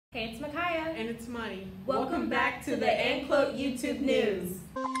Hey, it's Micaiah. And it's Money. Welcome back to the Anklo YouTube News.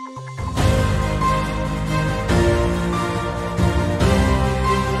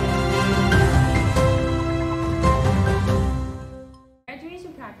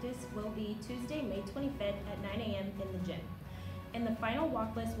 Graduation practice will be Tuesday, May 25th at 9 a.m. in the gym. And the final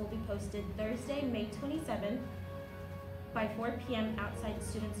walk list will be posted Thursday, May 27th by 4 p.m. outside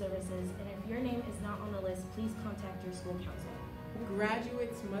Student Services. And if your name is not on the list, please contact your school counselor.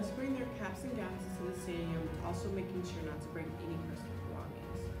 Graduates must bring their caps and gowns into the stadium, also making sure not to bring any personal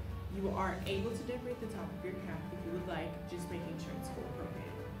belongings. You are able to decorate the top of your cap if you would like, just making sure it's school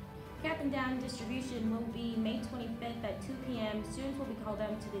appropriate. Cap and down distribution will be May 25th at 2 p.m. Students will be called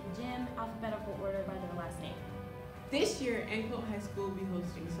down to the gym, alphabetical order by their last name. This year, Anklo High School will be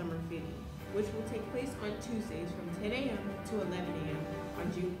hosting Summer Fitting, which will take place on Tuesdays from 10 a.m. to 11 a.m. on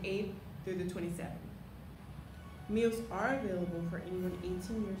June 8th through the 27th. Meals are available for anyone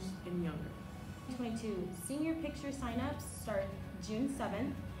 18 years and younger. 22. Senior picture sign-ups start June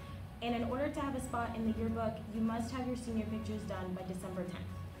 7th, and in order to have a spot in the yearbook, you must have your senior pictures done by December 10th.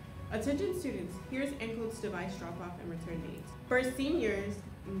 Attention students, here's Anklo's device drop-off and return dates. For seniors,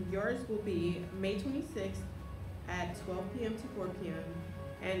 yours will be May 26th at 12 p.m. to 4 p.m.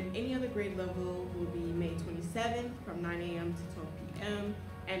 and any other grade level will be May 27th from 9 a.m. to 12 p.m.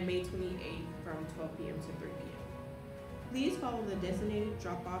 and May 28th from 12 p.m. to 3 p.m. Please follow the designated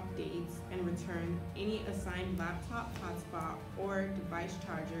drop-off dates and return any assigned laptop, hotspot, or device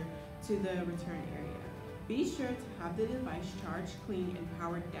charger to the return area. Be sure to have the device charged, clean, and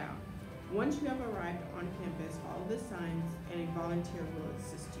powered down. Once you have arrived on campus, follow the signs and a volunteer will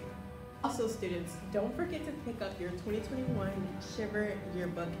assist you. Also students, don't forget to pick up your 2021 Shiver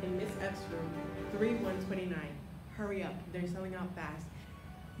Yearbook in Miss F's room 3129. Hurry up, they're selling out fast.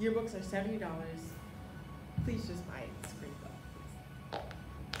 Yearbooks are $70. Please just buy it. It's great though.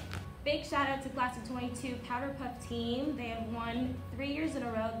 Big shout out to Class of 22 Powder Puff team. They have won 3 years in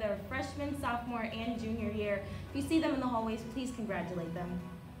a row, their freshman, sophomore, and junior year. If you see them in the hallways, please congratulate them.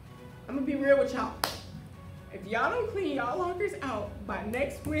 I'm gonna be real with y'all. If y'all don't clean y'all lockers out by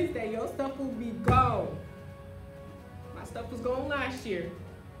next Wednesday, your stuff will be gone. My stuff was gone last year,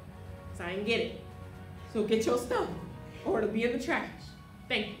 so I didn't get it. So get your stuff, or it'll be in the trash.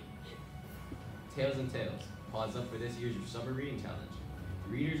 Thank you. Tails and Tales. Pause up for this year's Summer Reading Challenge.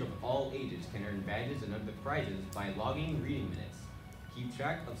 Readers of all ages can earn badges and other prizes by logging reading minutes. Keep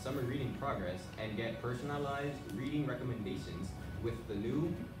track of summer reading progress and get personalized reading recommendations with the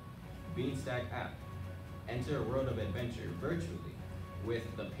new Beanstack app. Enter a world of adventure virtually with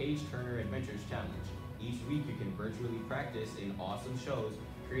the Page Turner Adventures Challenge. Each week you can virtually practice in awesome shows,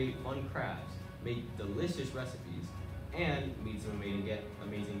 create fun crafts, make delicious recipes, and meet some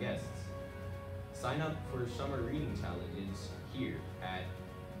amazing guests. Sign up for summer reading challenges here at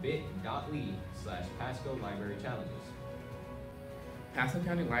bit.ly/Pasco Library Challenges. Pasco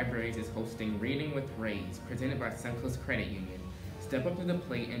County Libraries is hosting Reading with Rays, presented by Suncoast Credit Union. Step up to the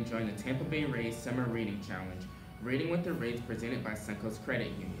plate and join the Tampa Bay Rays Summer Reading Challenge. Reading with the Rays, presented by Suncoast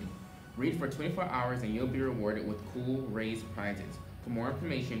Credit Union. Read for 24 hours and you'll be rewarded with cool Rays prizes. For more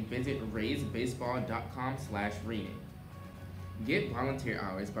information, visit raysbaseball.com/reading. Get volunteer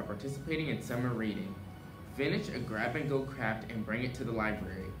hours by participating in summer reading. Finish a grab-and-go craft and bring it to the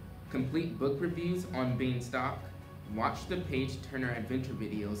library. Complete book reviews on Beanstock. Watch the Page Turner adventure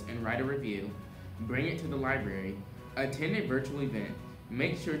videos and write a review. Bring it to the library. Attend a virtual event.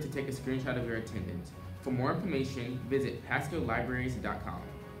 Make sure to take a screenshot of your attendance. For more information, visit pascolibraries.com.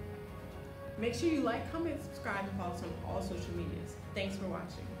 Make sure you like, comment, subscribe, and follow us on all social medias. Thanks for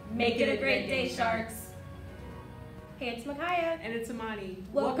watching. Make it a great day, Sharks. Hey, it's Micaiah. And it's Amani.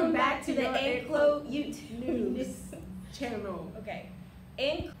 Welcome back to the Anklo YouTube News channel. Okay.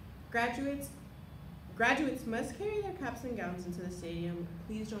 Graduates must carry their caps and gowns into the stadium.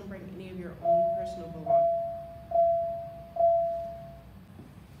 Please don't bring any of your own personal belongings.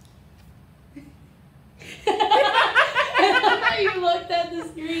 You looked at the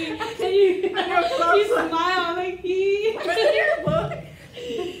screen and you smile like he. My yearbook.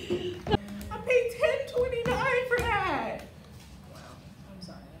 I paid $10.29 for that. Wow, I'm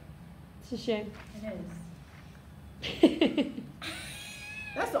sorry. It's a shame. It is.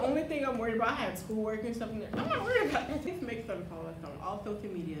 That's the only thing I'm worried about. I had schoolwork and stuff in there. I'm not worried about that. Please make sure to follow us on all social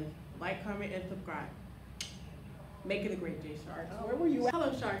media. Like, comment, and subscribe. Make it a great day, Sharks. Where were you at?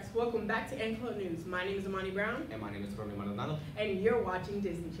 Hello, Sharks. Welcome back to Anklo News. My name is Amani Brown. And my name is Courtney Maldonado. And you're watching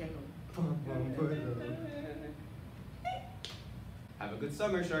Disney Channel. Have a good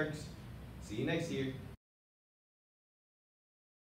summer, Sharks. See you next year.